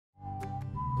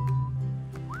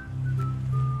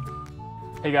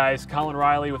Hey guys, Colin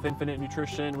Riley with Infinit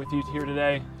Nutrition with you here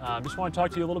today. Just want to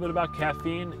talk to you a little bit about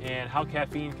caffeine and how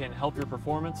caffeine can help your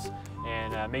performance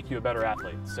and make you a better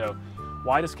athlete. So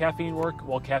why does caffeine work?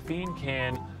 Well, caffeine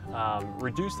can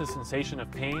reduce the sensation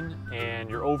of pain and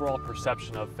your overall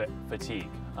perception of fatigue.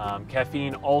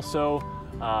 Caffeine also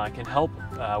can help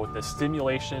with the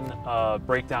stimulation of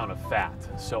breakdown of fat.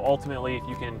 So ultimately, if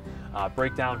you can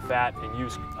break down fat and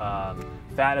use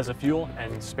fat as a fuel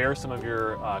and spare some of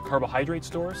your carbohydrate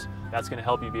stores, that's going to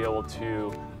help you be able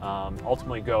to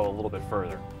ultimately go a little bit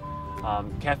further.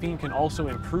 Caffeine can also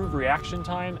improve reaction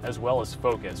time as well as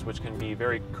focus, which can be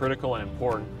very critical and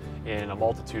important in a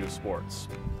multitude of sports.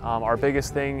 Our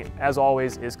biggest thing, as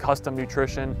always, is custom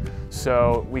nutrition.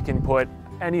 So we can put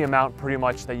any amount pretty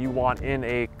much that you want in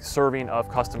a serving of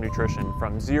custom nutrition,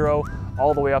 from 0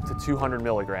 all the way up to 200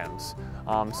 milligrams.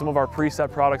 Some of our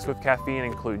preset products with caffeine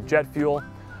include jet fuel,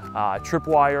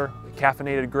 tripwire,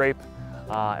 caffeinated grape,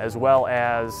 as well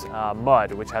as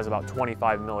mud, which has about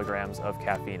 25 milligrams of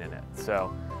caffeine in it.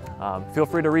 So feel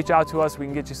free to reach out to us. We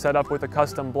can get you set up with a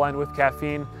custom blend with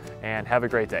caffeine, and have a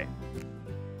great day.